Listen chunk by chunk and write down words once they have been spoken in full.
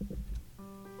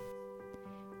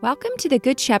Welcome to the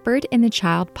Good Shepherd and the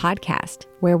Child podcast,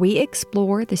 where we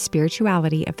explore the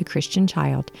spirituality of the Christian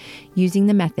child using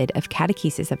the method of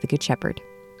catechesis of the Good Shepherd.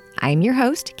 I am your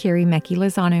host, Carrie Mecki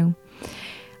Lozano.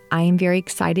 I am very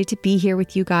excited to be here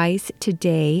with you guys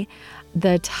today.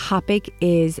 The topic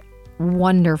is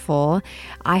wonderful.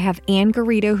 I have Anne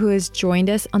Garrido, who has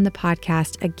joined us on the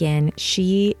podcast again.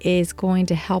 She is going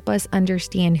to help us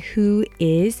understand who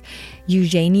is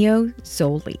Eugenio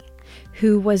Zolli,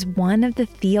 who was one of the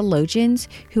theologians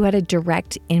who had a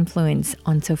direct influence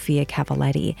on Sofia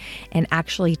Cavalletti and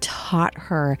actually taught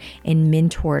her and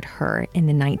mentored her in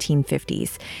the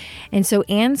 1950s. And so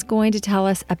Anne's going to tell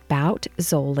us about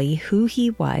Zolli, who he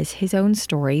was, his own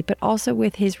story, but also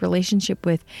with his relationship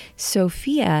with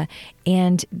Sofia,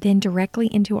 and then directly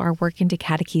into our work into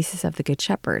catechesis of the Good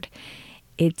Shepherd.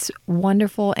 It's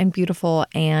wonderful and beautiful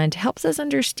and helps us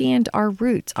understand our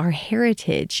roots, our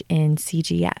heritage in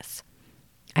CGS.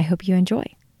 I hope you enjoy.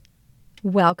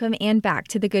 Welcome, Anne, back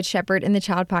to the Good Shepherd and the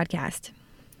Child podcast.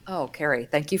 Oh, Carrie,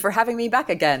 thank you for having me back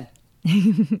again.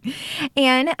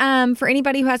 And for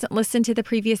anybody who hasn't listened to the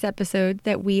previous episode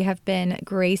that we have been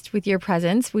graced with your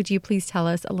presence, would you please tell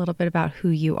us a little bit about who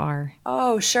you are?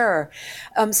 Oh, sure.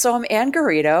 So I'm Anne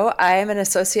Garrido. I am an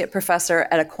associate professor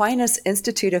at Aquinas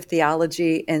Institute of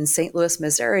Theology in St. Louis,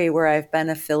 Missouri, where I've been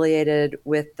affiliated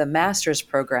with the master's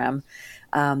program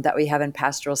that we have in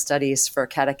pastoral studies for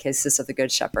catechesis of the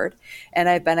Good Shepherd. And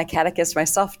I've been a catechist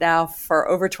myself now for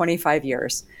over 25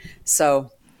 years.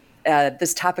 So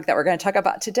this topic that we're going to talk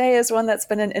about today is one that's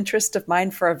been an interest of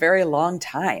mine for a very long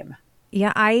time.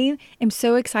 Yeah, I am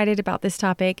so excited about this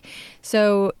topic.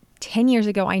 So 10 years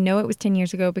ago, I know it was 10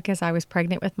 years ago because I was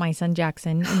pregnant with my son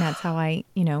Jackson, and that's how I,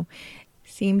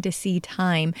 seem to see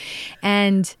time.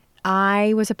 And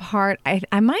I was a part,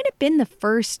 I might have been the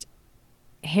first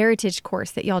heritage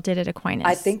course that y'all did at Aquinas.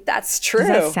 I think that's true. Does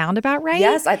that sound about right?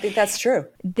 Yes, I think that's true.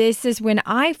 This is when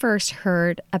I first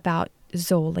heard about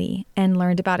Zolli and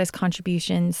learned about his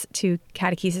contributions to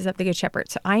catechesis of the Good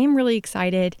Shepherd. So I am really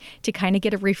excited to kind of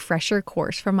get a refresher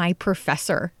course from my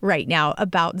professor right now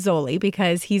about Zolli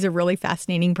because he's a really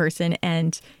fascinating person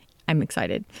and I'm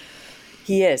excited.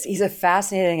 He is. He's a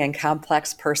fascinating and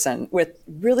complex person with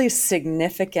really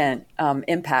significant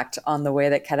impact on the way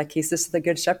that catechesis of the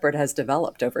Good Shepherd has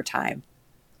developed over time.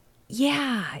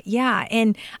 Yeah.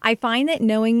 And I find that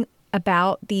knowing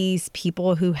about these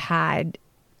people who had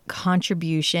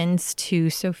contributions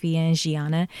to Sophia and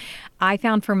Gianna, I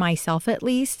found for myself at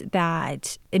least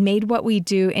that it made what we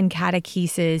do in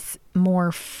catechesis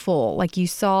more full. Like you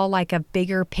saw like a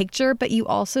bigger picture, but you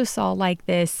also saw like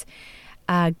this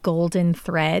golden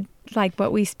thread, like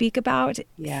what we speak about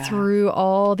through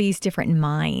all these different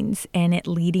minds and it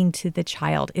leading to the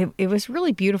child. It was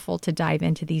really beautiful to dive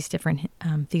into these different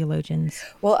theologians.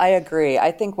 Well, I agree.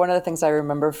 I think one of the things I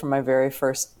remember from my very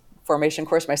first formation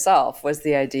course myself was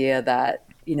the idea that,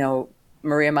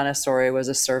 Maria Montessori was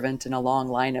a servant in a long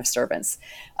line of servants.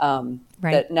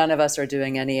 That none of us are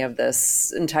doing any of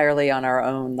this entirely on our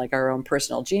own, like our own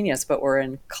personal genius, but we're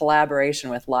in collaboration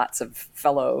with lots of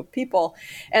fellow people.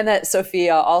 And that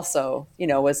Sophia also,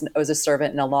 was a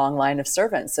servant in a long line of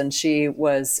servants. And she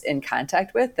was in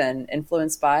contact with and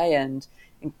influenced by and,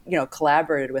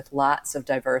 collaborated with lots of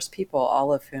diverse people,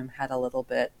 all of whom had a little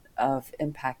bit of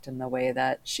impact in the way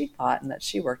that she thought and that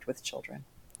she worked with children.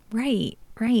 Right.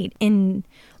 In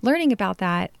learning about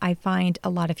that, I find a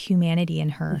lot of humanity in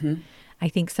her. Mm-hmm. I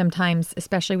think sometimes,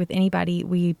 especially with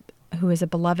anybody who is a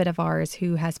beloved of ours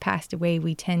who has passed away,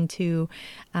 we tend to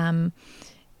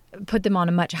put them on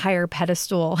a much higher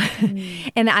pedestal.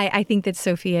 Mm. And I think that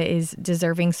Sophia is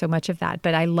deserving so much of that.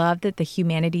 But I love that the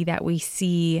humanity that we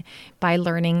see by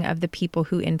learning of the people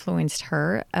who influenced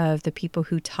her, of the people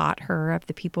who taught her, of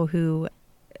the people who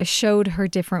showed her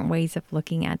different ways of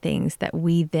looking at things that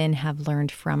we then have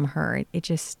learned from her. It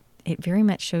very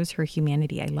much shows her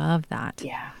humanity. I love that.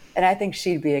 Yeah. And I think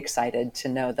she'd be excited to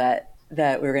know that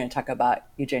we're going to talk about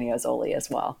Eugenio Zolli as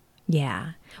well.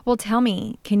 Yeah. Well, tell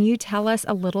me, can you tell us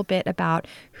a little bit about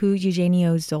who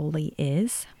Eugenio Zolli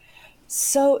is?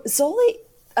 So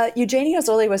Eugenio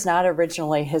Zolli was not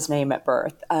originally his name at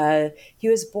birth. He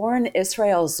was born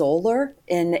Israel Zoller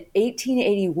in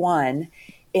 1881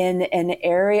 in an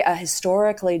area, a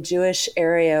historically Jewish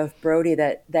area of Brody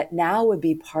that now would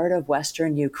be part of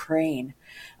Western Ukraine.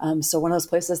 So one of those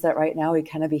places that right now we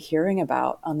kind of be hearing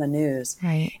about on the news.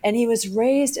 Right. And he was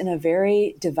raised in a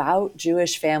very devout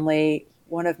Jewish family,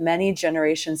 one of many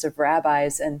generations of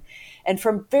rabbis. And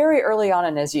from very early on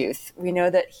in his youth, we know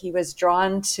that he was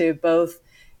drawn to both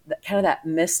kind of that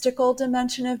mystical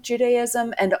dimension of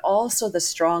Judaism and also the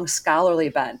strong scholarly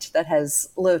bent that has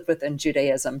lived within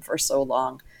Judaism for so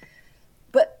long.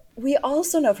 But we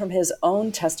also know from his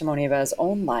own testimony about his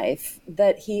own life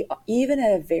that he, even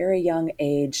at a very young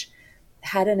age,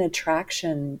 had an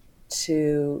attraction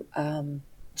to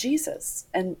Jesus,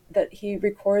 and that he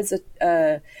records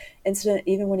a incident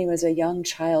even when he was a young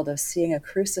child of seeing a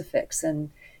crucifix and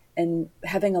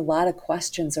having a lot of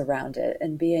questions around it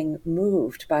and being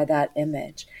moved by that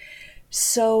image.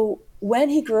 So when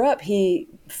he grew up, he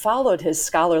followed his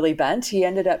scholarly bent. He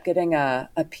ended up getting a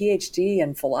PhD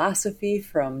in philosophy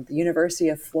from the University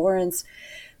of Florence,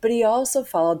 but he also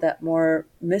followed that more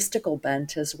mystical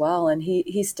bent as well. And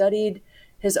he studied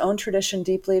his own tradition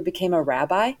deeply, became a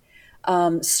rabbi,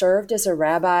 served as a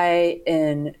rabbi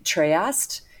in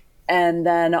Trieste, and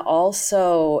then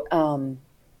also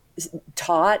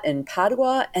taught in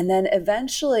Padua, and then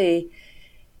eventually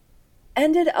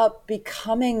ended up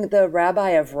becoming the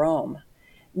rabbi of Rome.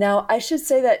 Now, I should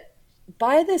say that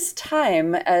by this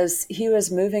time, as he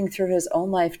was moving through his own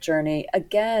life journey,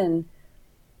 again,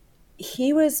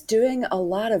 he was doing a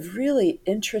lot of really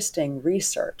interesting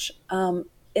research. In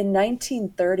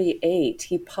 1938,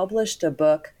 he published a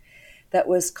book that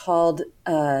was called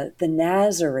The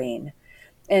Nazarene.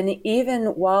 And even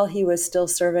while he was still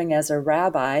serving as a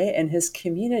rabbi in his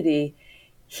community,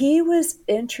 he was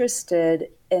interested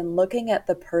in looking at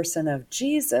the person of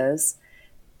Jesus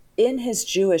in his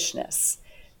Jewishness.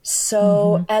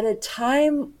 So at a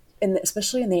time,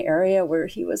 especially in the area where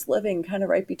he was living, kind of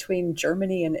right between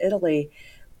Germany and Italy,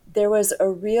 there was a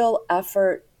real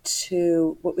effort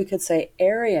to, what we could say,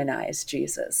 Aryanize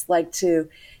Jesus, like to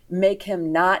make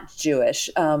him not Jewish,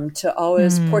 to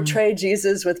always portray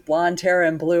Jesus with blonde hair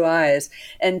and blue eyes,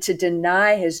 and to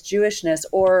deny his Jewishness,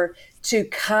 or to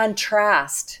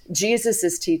contrast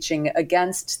Jesus's teaching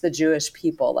against the Jewish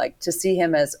people, like to see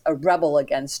him as a rebel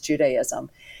against Judaism.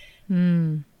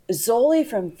 Zolli,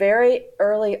 from very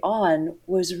early on,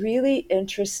 was really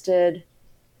interested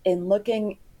in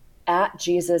looking at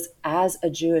Jesus as a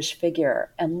Jewish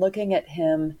figure and looking at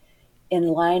him in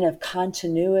line of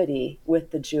continuity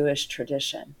with the Jewish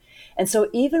tradition. And so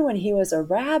even when he was a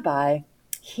rabbi,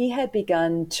 he had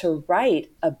begun to write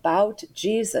about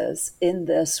Jesus in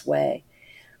this way.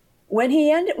 When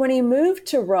he moved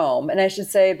to Rome, and I should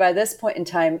say by this point in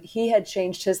time, he had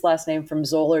changed his last name from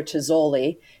Zoller to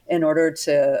Zolli in order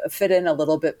to fit in a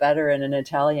little bit better in an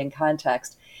Italian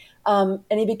context. And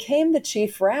he became the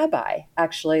chief rabbi,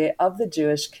 actually, of the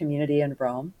Jewish community in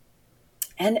Rome.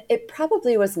 And it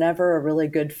probably was never a really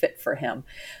good fit for him.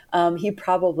 He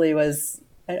probably was,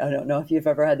 I don't know if you've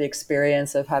ever had the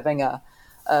experience of having a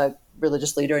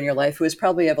religious leader in your life who is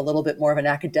probably have a little bit more of an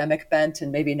academic bent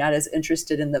and maybe not as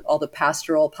interested in all the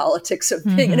pastoral politics of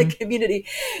being in a community.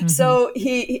 So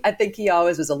I think he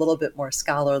always was a little bit more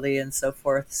scholarly and so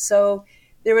forth. So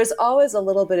there was always a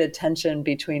little bit of tension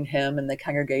between him and the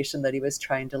congregation that he was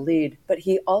trying to lead, but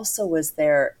he also was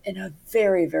there in a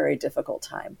very, very difficult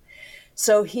time.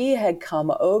 So he had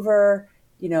come over,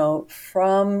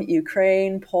 from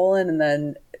Ukraine, Poland, and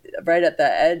then right at the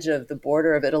edge of the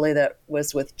border of Italy that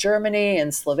was with Germany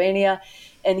and Slovenia.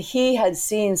 And he had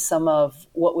seen some of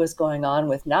what was going on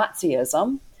with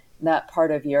Nazism in that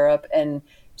part of Europe and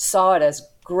saw it as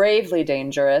gravely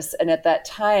dangerous. And at that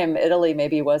time, Italy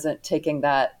maybe wasn't taking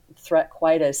that threat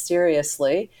quite as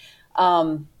seriously.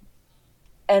 And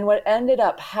what ended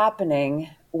up happening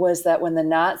was that when the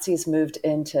Nazis moved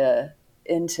into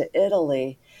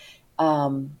Italy,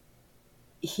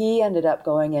 he ended up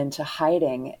going into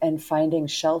hiding and finding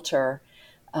shelter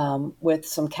with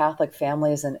some Catholic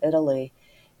families in Italy.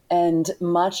 And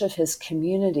much of his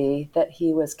community that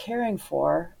he was caring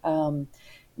for,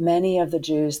 many of the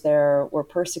Jews there were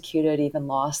persecuted, even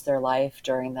lost their life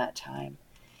during that time.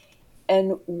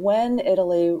 And when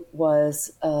Italy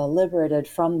was liberated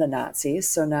from the Nazis,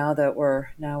 so now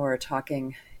we're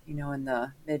talking, in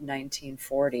the mid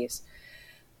 1940s,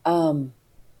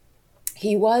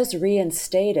 he was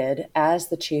reinstated as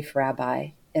the chief rabbi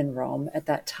in Rome at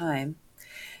that time,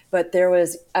 but there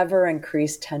was ever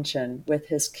increased tension with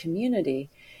his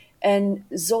community. And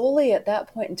Zolli at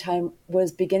that point in time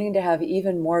was beginning to have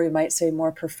even more, we might say,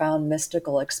 more profound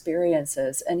mystical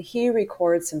experiences. And he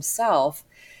records himself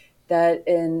that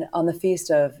on the feast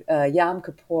of Yom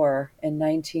Kippur in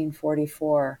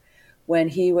 1944, when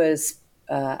he was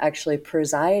actually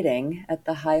presiding at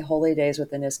the high holy days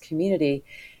within his community,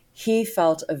 he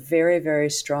felt a very, very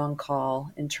strong call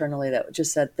internally that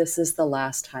just said, this is the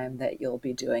last time that you'll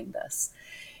be doing this.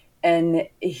 And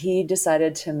he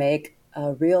decided to make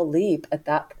a real leap at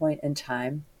that point in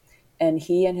time. And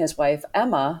he and his wife,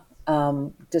 Emma,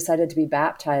 decided to be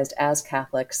baptized as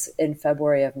Catholics in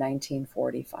February of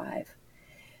 1945.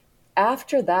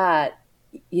 After that,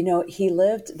 he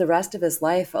lived the rest of his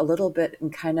life a little bit in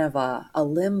kind of a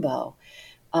limbo.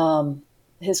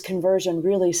 His conversion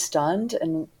really stunned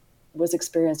and was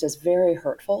experienced as very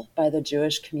hurtful by the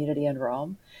Jewish community in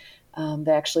Rome.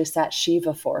 They actually sat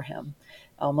Shiva for him,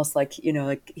 almost like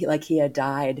he had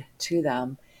died to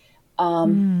them.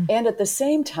 And at the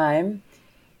same time,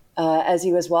 as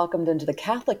he was welcomed into the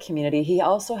Catholic community, he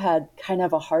also had kind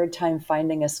of a hard time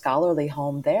finding a scholarly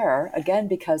home there, again,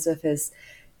 because of his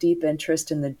deep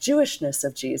interest in the Jewishness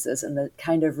of Jesus and the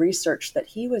kind of research that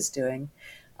he was doing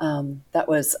that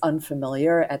was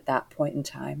unfamiliar at that point in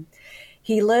time.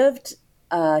 He and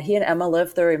Emma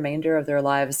lived the remainder of their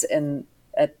lives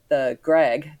at the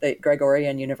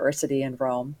Gregorian University in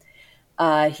Rome.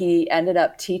 He ended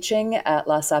up teaching at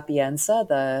La Sapienza,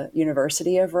 the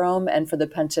University of Rome, and for the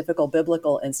Pontifical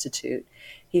Biblical Institute.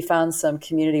 He found some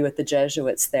community with the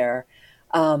Jesuits there.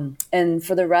 And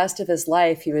for the rest of his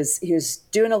life, he was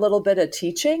doing a little bit of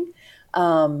teaching,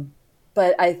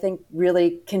 but I think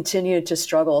really continued to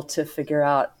struggle to figure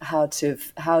out how to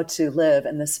live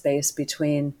in the space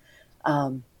between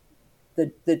the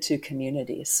two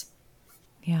communities.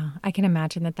 Yeah, I can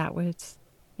imagine that was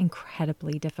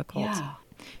incredibly difficult. Yeah.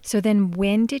 So then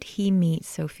when did he meet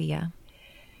Sophia?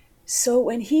 So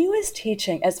when he was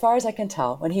teaching, as far as I can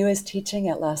tell, when he was teaching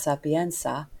at La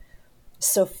Sapienza,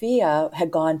 Sophia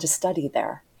had gone to study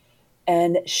there.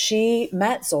 And she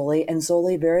met Zolli, and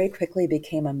Zolli very quickly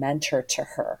became a mentor to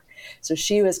her. So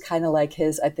she was kind of like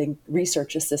his, I think,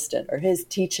 research assistant or his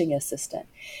teaching assistant.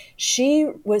 She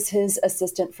was his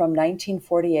assistant from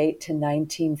 1948 to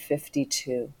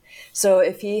 1952. So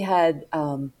if he had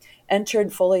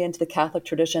entered fully into the Catholic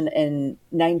tradition in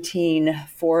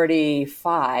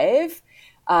 1945,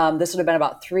 this would have been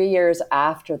about 3 years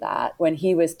after that when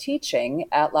he was teaching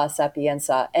at La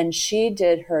Sapienza, and she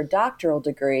did her doctoral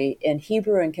degree in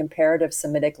Hebrew and comparative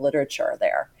Semitic literature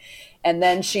there. And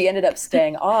then she ended up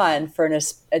staying on for an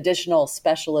additional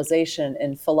specialization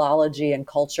in philology and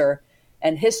culture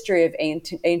and history of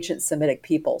ancient Semitic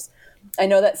peoples. I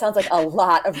know that sounds like a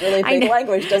lot of really big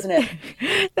language, doesn't it?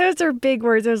 Those are big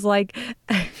words. There's I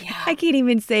can't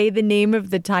even say the name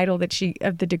of the title of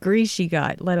the degree she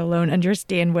got, let alone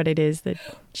understand what it is that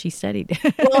she studied.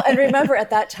 Well, and remember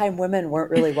at that time, women weren't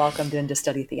really welcomed in to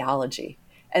study theology.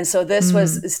 And so this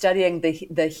was studying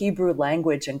the Hebrew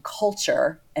language and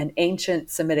culture and ancient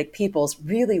Semitic peoples,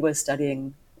 really was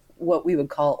studying what we would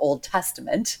call Old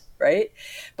Testament, right?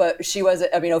 But she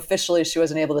wasn't, officially she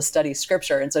wasn't able to study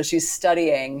scripture. And so she's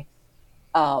studying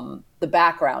the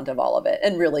background of all of it.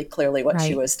 And really clearly what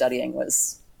she was studying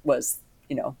was,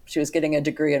 she was getting a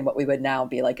degree in what we would now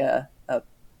be like a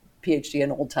PhD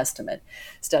in Old Testament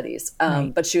studies.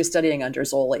 But she was studying under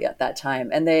Zolli at that time.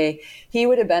 And he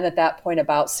would have been at that point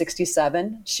about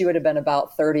 67. She would have been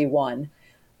about 31.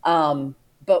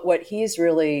 But what he's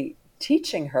really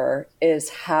teaching her is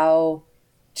how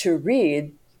to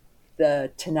read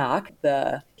the Tanakh,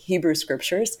 the Hebrew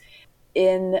scriptures,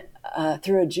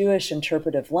 through a Jewish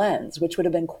interpretive lens, which would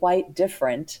have been quite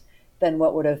different than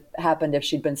what would have happened if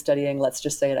she'd been studying, let's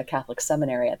just say, at a Catholic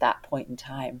seminary at that point in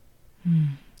time.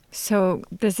 So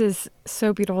this is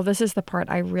so beautiful. This is the part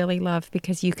I really love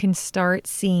because you can start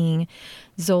seeing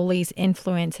Zolli's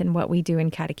influence in what we do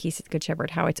in Catechesis Good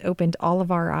Shepherd, how it's opened all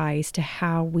of our eyes to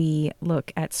how we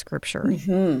look at Scripture.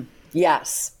 Mm-hmm.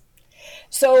 Yes.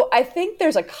 So I think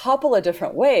there's a couple of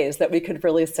different ways that we could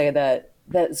really say that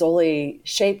Zolli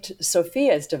shaped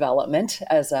Sophia's development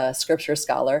as a Scripture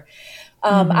scholar,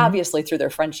 obviously through their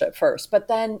friendship first, but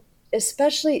then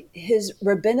especially his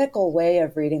rabbinical way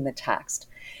of reading the text.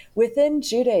 Within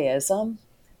Judaism,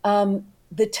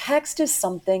 the text is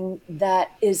something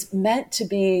that is meant to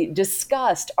be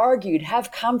discussed, argued,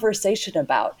 have conversation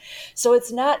about. So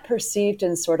it's not perceived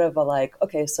in sort of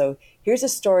okay, so here's a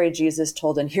story Jesus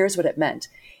told and here's what it meant.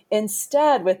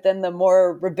 Instead, within the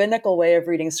more rabbinical way of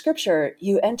reading scripture,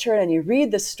 you enter in and you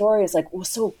read the story. It's like, well,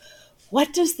 so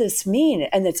what does this mean?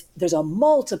 And there's a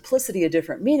multiplicity of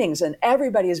different meanings, and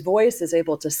everybody's voice is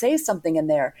able to say something in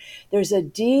there. There's a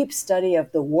deep study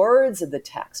of the words of the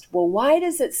text. Well, why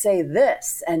does it say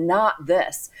this and not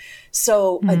this?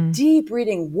 So a deep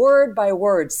reading word by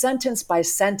word, sentence by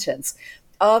sentence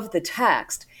of the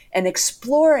text, and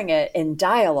exploring it in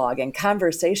dialogue and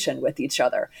conversation with each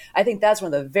other. I think that's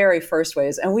one of the very first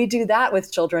ways. And we do that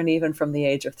with children even from the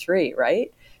age of 3,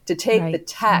 right? To take the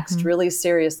text really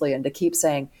seriously and to keep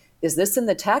saying, is this in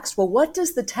the text? Well, what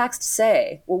does the text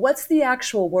say? Well, what's the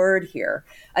actual word here?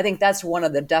 I think that's one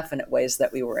of the definite ways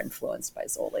that we were influenced by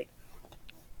Zolli.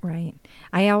 Right.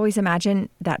 I always imagine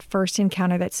that first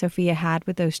encounter that Sophia had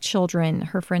with those children,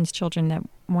 her friends' children that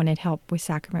wanted help with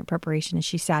sacrament preparation, and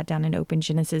she sat down and opened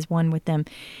Genesis 1 with them,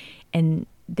 and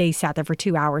they sat there for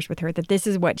 2 hours with her, that this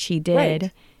is what she did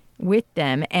Right. with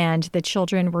them. And the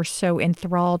children were so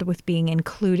enthralled with being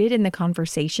included in the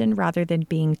conversation rather than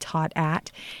being taught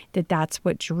at, that that's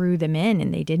what drew them in,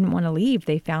 and they didn't want to leave.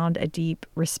 They found a deep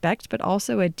respect, but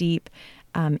also a deep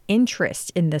interest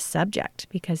in the subject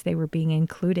because they were being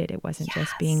included. It wasn't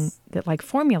just being like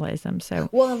formalism. So,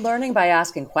 well, and learning by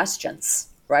asking questions,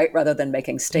 right? Rather than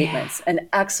making statements. An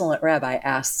excellent rabbi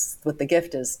asks what the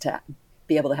gift is to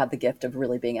be able to have the gift of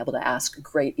really being able to ask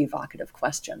great evocative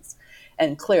questions.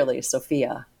 And clearly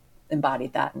Sophia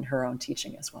embodied that in her own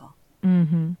teaching as well.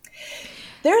 Mm-hmm.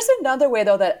 There's another way,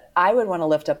 though, that I would want to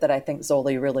lift up that I think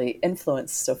Zolli really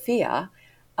influenced Sophia,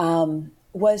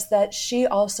 was that she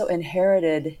also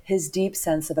inherited his deep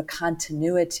sense of a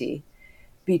continuity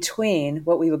between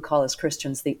what we would call as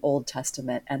Christians the Old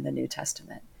Testament and the New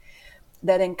Testament.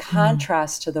 That in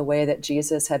contrast to the way that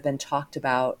Jesus had been talked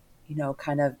about,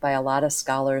 kind of by a lot of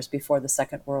scholars before the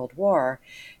Second World War,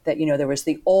 that, there was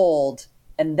the old,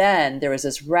 and then there was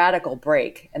this radical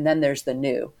break, and then there's the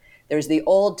new. There's the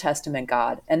Old Testament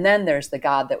God, and then there's the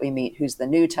God that we meet, who's the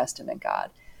New Testament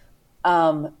God.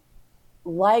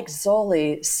 Like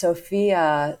Zolli,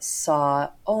 Sophia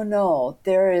saw, oh no,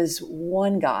 there is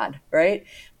one God, right?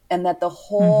 And that the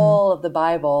whole of the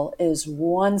Bible is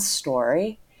one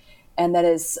story, and that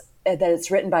it's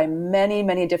written by many,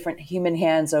 many different human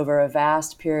hands over a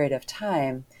vast period of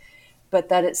time, but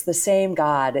that it's the same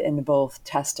God in both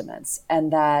testaments,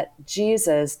 and that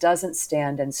Jesus doesn't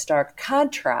stand in stark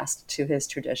contrast to his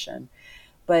tradition,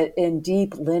 but in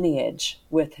deep lineage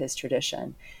with his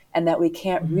tradition. And that we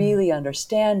can't really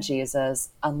understand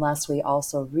Jesus unless we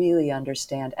also really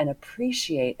understand and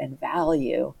appreciate and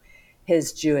value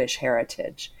his Jewish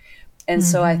heritage. And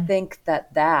so I think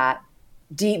that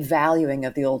deep valuing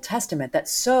of the Old Testament that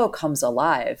so comes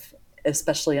alive,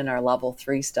 especially in our level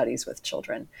 3 studies with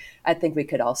children, I think we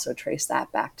could also trace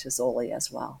that back to Zolli as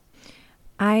well.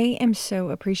 I am so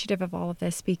appreciative of all of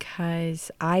this because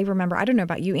I remember, I don't know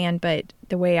about you, Anne, but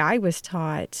the way I was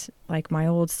taught, like my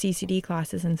old CCD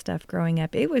classes and stuff growing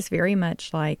up, it was very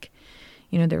much like,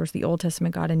 there was the Old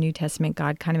Testament God and New Testament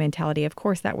God kind of mentality. Of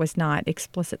course, that was not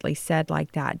explicitly said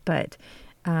like that, but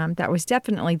that was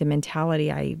definitely the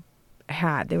mentality I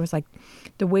had. There was like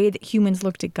the way that humans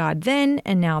looked at God then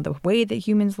and now the way that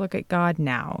humans look at God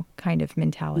now kind of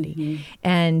mentality.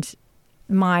 And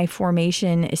my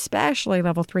formation, especially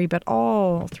level 3, but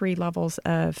all 3 levels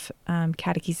of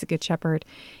Catechesis of Good Shepherd,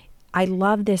 I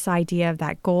love this idea of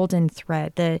that golden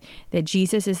thread, that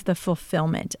Jesus is the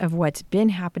fulfillment of what's been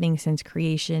happening since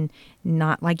creation,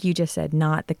 not, like you just said,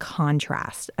 not the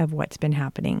contrast of what's been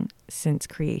happening since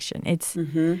creation. It's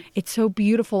so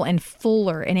beautiful and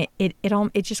fuller, and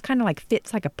it just kind of like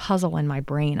fits like a puzzle in my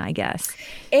brain, I guess.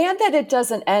 And that it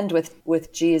doesn't end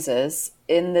with Jesus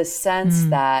in the sense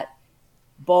that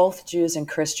both Jews and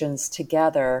Christians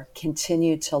together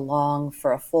continue to long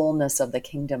for a fullness of the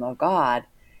kingdom of God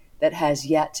that has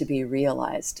yet to be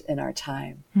realized in our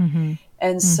time.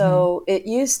 And so it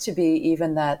used to be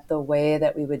even that the way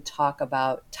that we would talk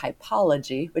about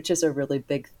typology, which is a really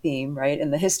big theme, right, in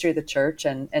the history of the church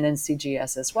and in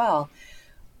CGS as well,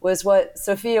 was what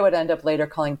Sophia would end up later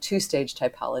calling 2-stage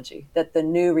typology, that the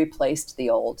new replaced the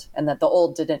old and that the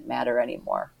old didn't matter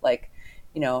anymore. Like,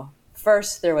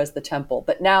 first there was the temple,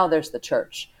 but now there's the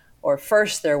church. Or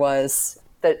first there was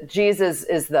that Jesus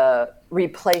is the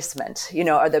replacement,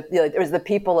 or it was the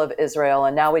people of Israel,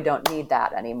 and now we don't need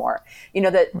that anymore.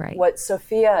 What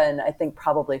Sophia, and I think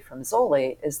probably from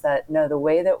Zolli, is that no, the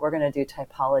way that we're going to do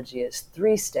typology is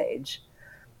 3-stage,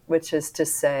 which is to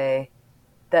say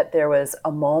that there was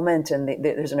a moment, and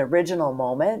there's an original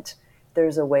moment.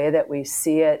 There's a way that we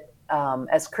see it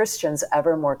as Christians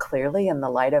ever more clearly in the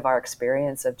light of our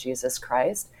experience of Jesus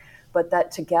Christ, but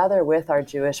that together with our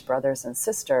Jewish brothers and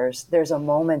sisters, there's a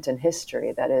moment in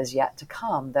history that is yet to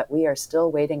come that we are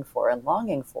still waiting for and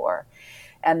longing for,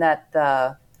 and that's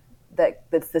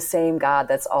the same God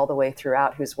that's all the way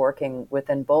throughout, who's working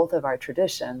within both of our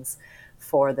traditions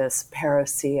for this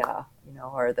parousia,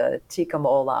 or the tikkun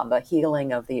olam, the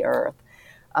healing of the earth,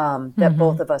 that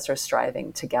both of us are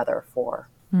striving together for.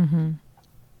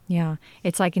 Yeah.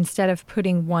 It's like instead of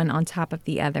putting one on top of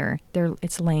the other,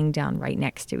 it's laying down right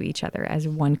next to each other as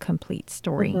one complete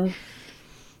story.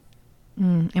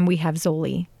 And we have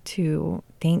Zolli to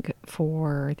thank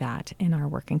for that in our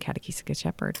work in Catechesis of Good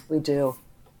Shepherd. We do.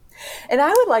 And I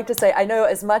would like to say, I know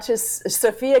as much as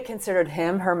Sophia considered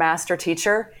him her master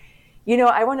teacher,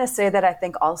 I want to say that I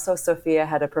think also Sophia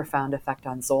had a profound effect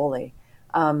on Zolli.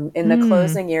 In the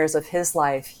closing years of his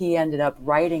life, he ended up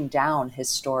writing down his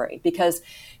story, because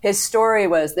his story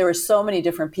there were so many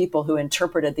different people who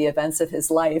interpreted the events of his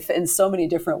life in so many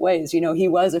different ways. He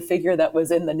was a figure that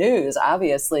was in the news,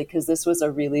 obviously, because this was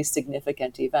a really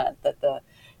significant event that the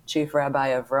chief rabbi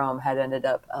of Rome had ended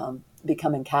up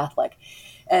becoming Catholic.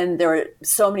 And there were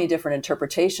so many different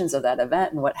interpretations of that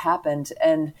event and what happened.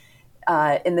 And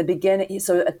in the beginning,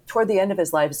 toward the end of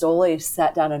his life, Zolli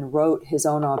sat down and wrote his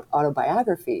own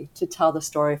autobiography to tell the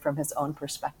story from his own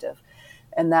perspective.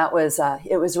 And that was,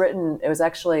 it was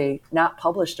actually not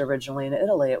published originally in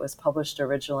Italy. It was published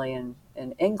originally in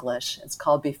English. It's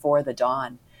called Before the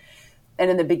Dawn. And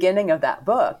in the beginning of that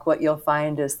book, what you'll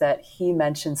find is that he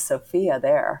mentions Sophia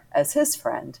there as his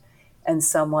friend and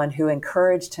someone who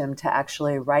encouraged him to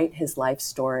actually write his life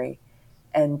story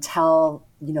and tell,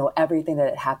 everything that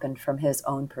had happened from his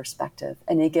own perspective.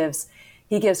 And he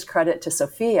gives credit to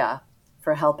Sophia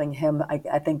for helping him,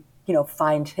 I think,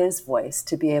 find his voice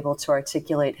to be able to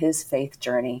articulate his faith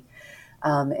journey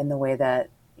in the way that,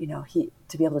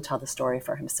 to be able to tell the story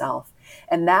for himself.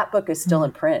 And that book is still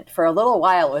in print. For a little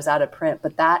while, it was out of print,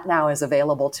 but that now is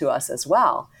available to us as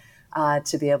well,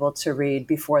 to be able to read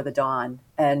Before the Dawn.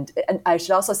 And I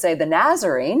should also say The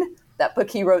Nazarene, that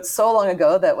book he wrote so long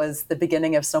ago that was the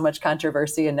beginning of so much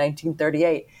controversy in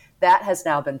 1938, that has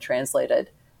now been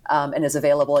translated and is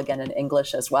available again in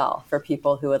English as well for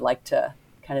people who would like to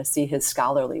kind of see his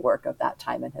scholarly work of that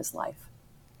time in his life.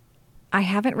 I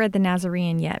haven't read The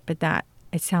Nazarene yet, but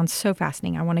it sounds so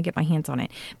fascinating. I want to get my hands on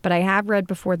it. But I have read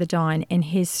Before the Dawn, and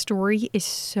his story is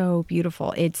so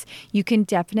beautiful. You can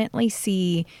definitely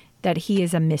see that he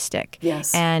is a mystic.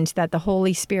 Yes. And that the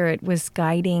Holy Spirit was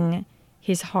guiding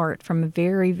his heart from a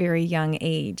very, very young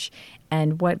age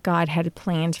and what God had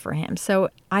planned for him. So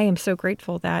I am so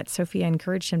grateful that Sophia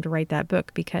encouraged him to write that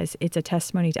book, because it's a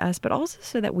testimony to us, but also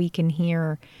so that we can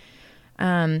hear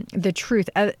the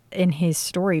truth in his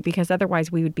story, because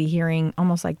otherwise we would be hearing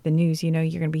almost like the news, you're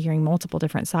going to be hearing multiple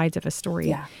different sides of a story.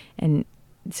 Yeah. And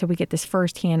so we get this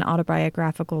firsthand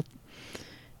autobiographical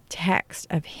text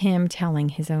of him telling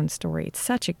his own story. It's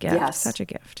such a gift, yes. Such a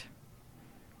gift.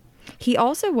 He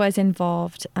also was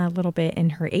involved a little bit in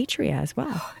her atria as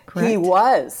well, correct? He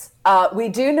was. We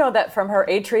do know that from her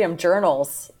atrium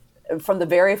journals from the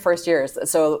very first years.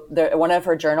 So one of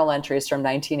her journal entries from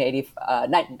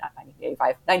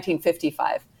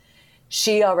 1955,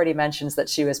 she already mentions that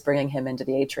she was bringing him into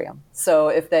the atrium. So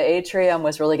if the atrium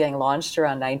was really getting launched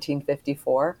around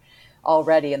 1954,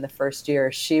 already in the first year,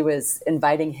 she was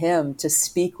inviting him to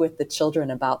speak with the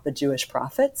children about the Jewish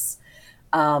prophets.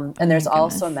 And there's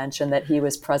also mention that he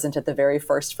was present at the very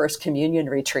first communion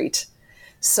retreat.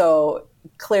 So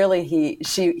clearly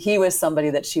he was somebody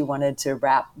that she wanted to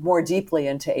wrap more deeply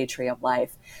into atrium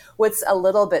life. What's a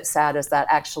little bit sad is that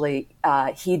actually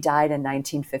he died in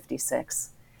 1956.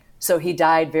 So he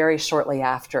died very shortly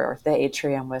after the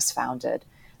atrium was founded.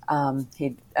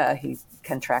 He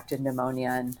contracted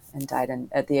pneumonia and died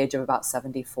at the age of about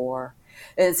 74.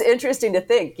 It's interesting to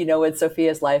think, would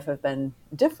Sophia's life have been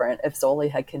different if Zolli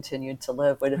had continued to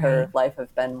live? Would her life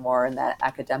have been more in that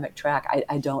academic track?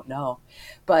 I don't know.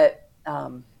 But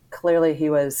clearly he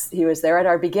was there at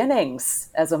our beginnings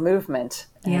as a movement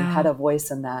and had a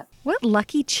voice in that. What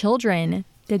lucky children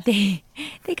that they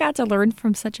got to learn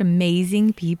from such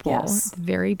amazing people. Yes. At the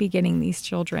very beginning, these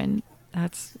children.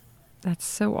 That's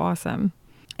so awesome.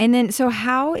 And then, so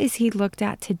how is he looked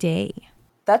at today?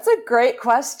 That's a great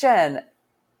question.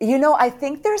 I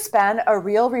think there's been a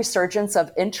real resurgence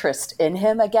of interest in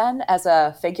him again as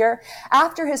a figure.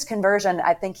 After his conversion,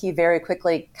 I think he very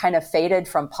quickly kind of faded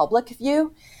from public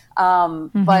view.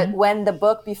 But when the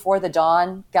book Before the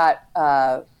Dawn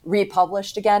got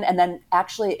republished again, and then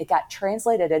actually it got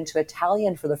translated into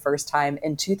Italian for the first time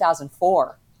in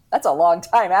 2004. That's a long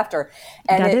time after.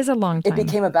 And that is a long time. It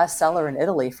became a bestseller in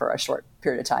Italy for a short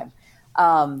period of time.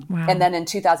 Wow. And then in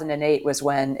 2008 was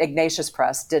when Ignatius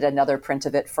Press did another print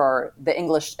of it for the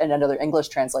English and another English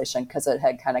translation, because it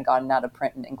had kind of gotten out of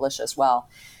print in English as well.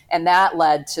 And that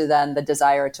led to then the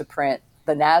desire to print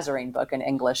the Nazarene book in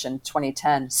English in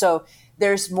 2010. So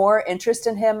there's more interest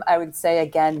in him, I would say,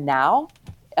 again now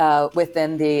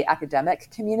within the academic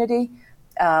community.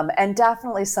 And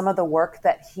definitely some of the work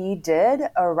that he did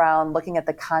around looking at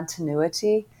the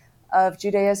continuity of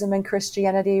Judaism and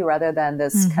Christianity rather than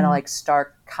this kind of like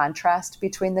stark contrast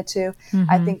between the two.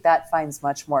 I think that finds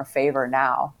much more favor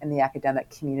now in the academic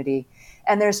community.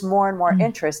 And there's more and more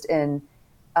interest in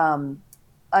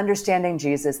understanding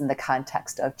Jesus in the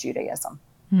context of Judaism.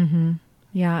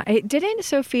 Yeah. Didn't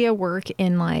Sophia work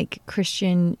in like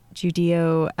Christian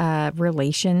Judeo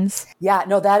relations? Yeah,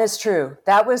 no, that is true.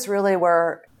 That was really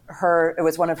where it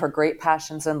was one of her great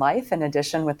passions in life. In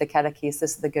addition, with the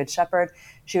catechesis of the Good Shepherd,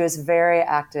 she was very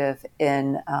active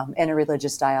in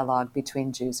interreligious dialogue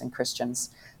between Jews and Christians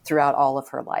throughout all of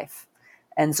her life.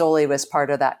 And Zolli was part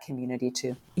of that community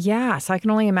too. Yeah, so I can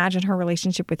only imagine her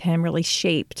relationship with him really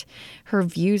shaped her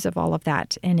views of all of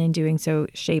that. And in doing so,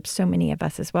 shaped so many of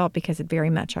us as well, because it very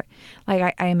much,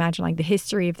 like I imagine like the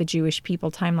history of the Jewish people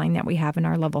timeline that we have in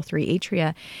our level 3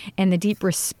 atria and the deep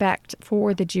respect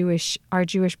for our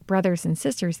Jewish brothers and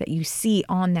sisters that you see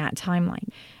on that timeline,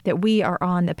 that we are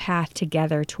on the path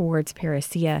together towards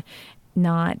parousia.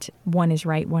 Not one is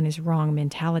right, one is wrong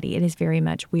mentality. It is very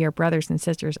much we are brothers and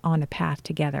sisters on a path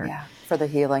together. Yeah, for the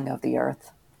healing of the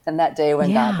earth. And that day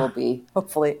when God will be,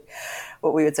 hopefully,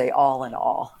 what we would say all in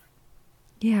all.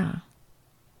 Yeah.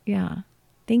 Yeah.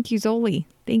 Thank you, Zolli.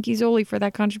 Thank you, Zolli, for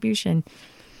that contribution.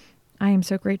 I am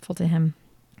so grateful to him.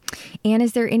 And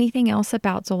is there anything else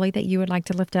about Zolli that you would like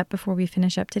to lift up before we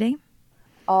finish up today?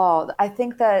 Oh, I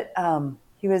think that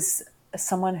he was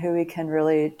someone who we can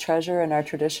really treasure in our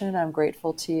tradition. I'm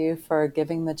grateful to you for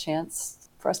giving the chance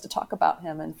for us to talk about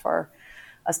him and for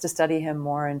us to study him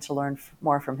more and to learn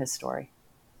more from his story.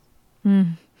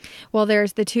 Well,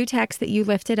 there's the 2 texts that you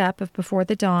lifted up of Before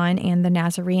the Dawn and the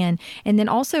Nazarene. And then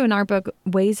also in our book,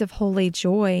 Ways of Holy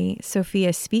Joy,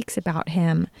 Sophia speaks about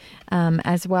him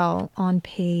as well on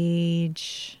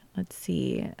page...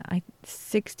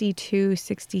 62,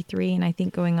 63, and I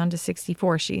think going on to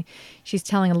 64. She's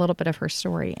telling a little bit of her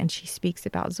story, and she speaks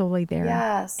about Zolli there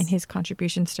and his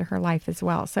contributions to her life as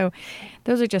well. So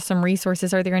those are just some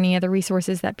resources. Are there any other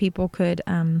resources that people could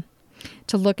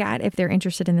to look at if they're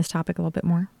interested in this topic a little bit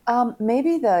more?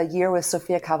 Maybe the Year with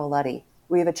Sophia Cavalletti.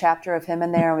 We have a chapter of him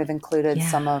in there, and we've included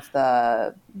some of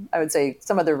the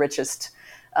richest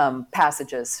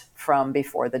passages from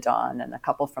Before the Dawn and a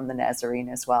couple from the Nazarene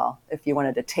as well, if you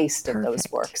wanted a taste of those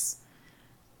works.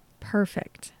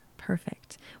 Perfect.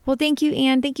 Well, thank you,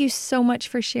 Anne. Thank you so much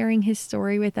for sharing his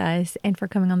story with us and for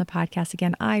coming on the podcast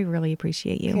again. I really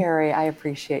appreciate you. Carrie, I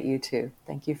appreciate you too.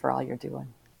 Thank you for all you're doing.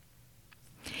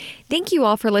 Thank you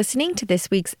all for listening to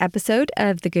this week's episode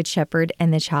of the Good Shepherd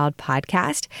and the Child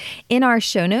podcast. In our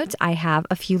show notes, I have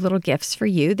a few little gifts for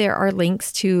you. There are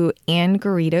links to Anne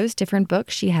Garrido's different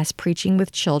books. She has Preaching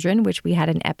with Children, which we had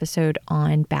an episode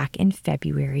on back in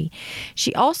February.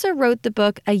 She also wrote the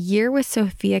book A Year with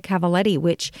Sophia Cavalletti,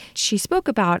 which she spoke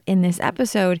about in this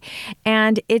episode.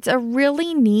 And it's a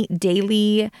really neat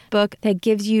daily book that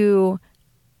gives you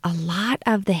a lot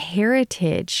of the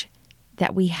heritage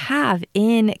that we have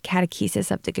in Catechesis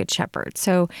of the Good Shepherd.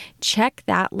 So check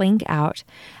that link out.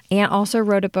 Anne also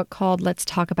wrote a book called Let's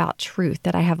Talk About Truth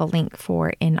that I have a link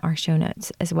for in our show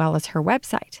notes, as well as her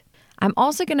website. I'm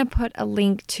also going to put a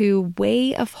link to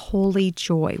Way of Holy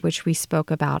Joy, which we spoke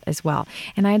about as well.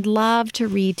 And I'd love to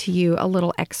read to you a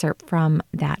little excerpt from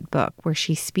that book where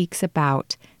she speaks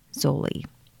about Zolli.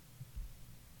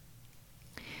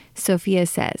 Sophia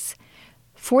says,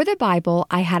 "For the Bible,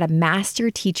 I had a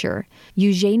master teacher,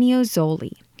 Eugenio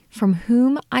Zolli, from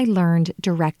whom I learned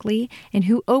directly and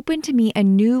who opened to me a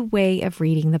new way of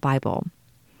reading the Bible.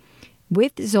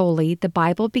 With Zolli, the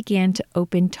Bible began to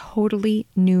open totally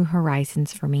new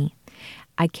horizons for me.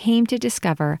 I came to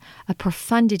discover a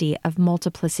profundity of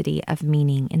multiplicity of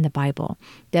meaning in the Bible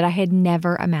that I had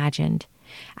never imagined.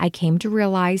 I came to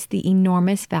realize the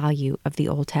enormous value of the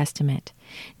Old Testament,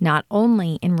 not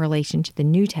only in relation to the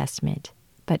New Testament,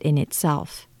 but in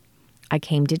itself. I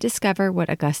came to discover what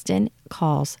Augustine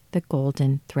calls the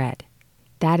golden thread.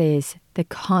 That is, the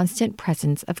constant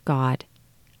presence of God,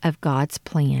 of God's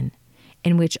plan,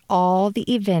 in which all the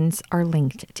events are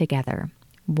linked together,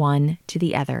 one to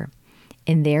the other,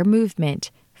 in their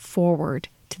movement forward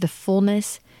to the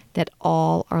fullness that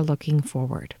all are looking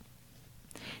forward."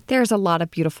 There's a lot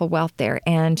of beautiful wealth there,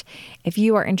 and if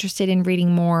you are interested in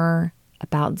reading more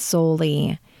about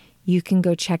Zolli, you can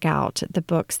go check out the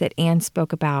books that Anne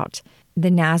spoke about,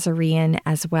 the Nazarene,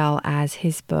 as well as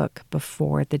his book,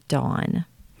 Before the Dawn.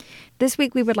 This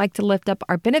week, we would like to lift up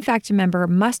our benefactor member,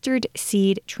 Mustard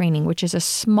Seed Training, which is a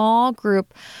small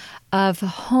group of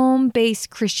home-based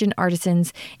Christian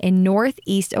artisans in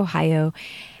Northeast Ohio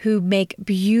who make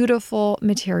beautiful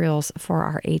materials for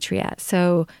our atria.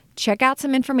 So check out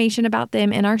some information about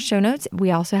them in our show notes.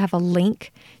 We also have a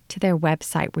link to their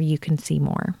website where you can see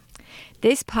more.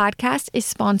 This podcast is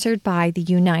sponsored by the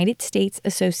United States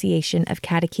Association of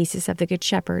Catechesis of the Good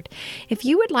Shepherd. If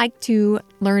you would like to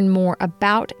learn more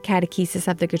about Catechesis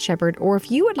of the Good Shepherd, or if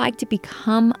you would like to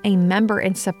become a member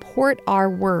and support our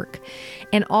work,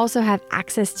 and also have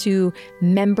access to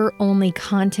member-only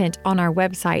content on our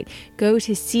website, go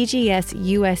to cgsusa.org.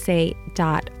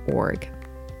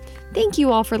 Thank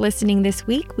you all for listening this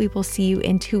week. We will see you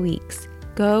in 2 weeks.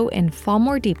 Go and fall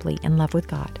more deeply in love with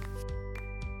God.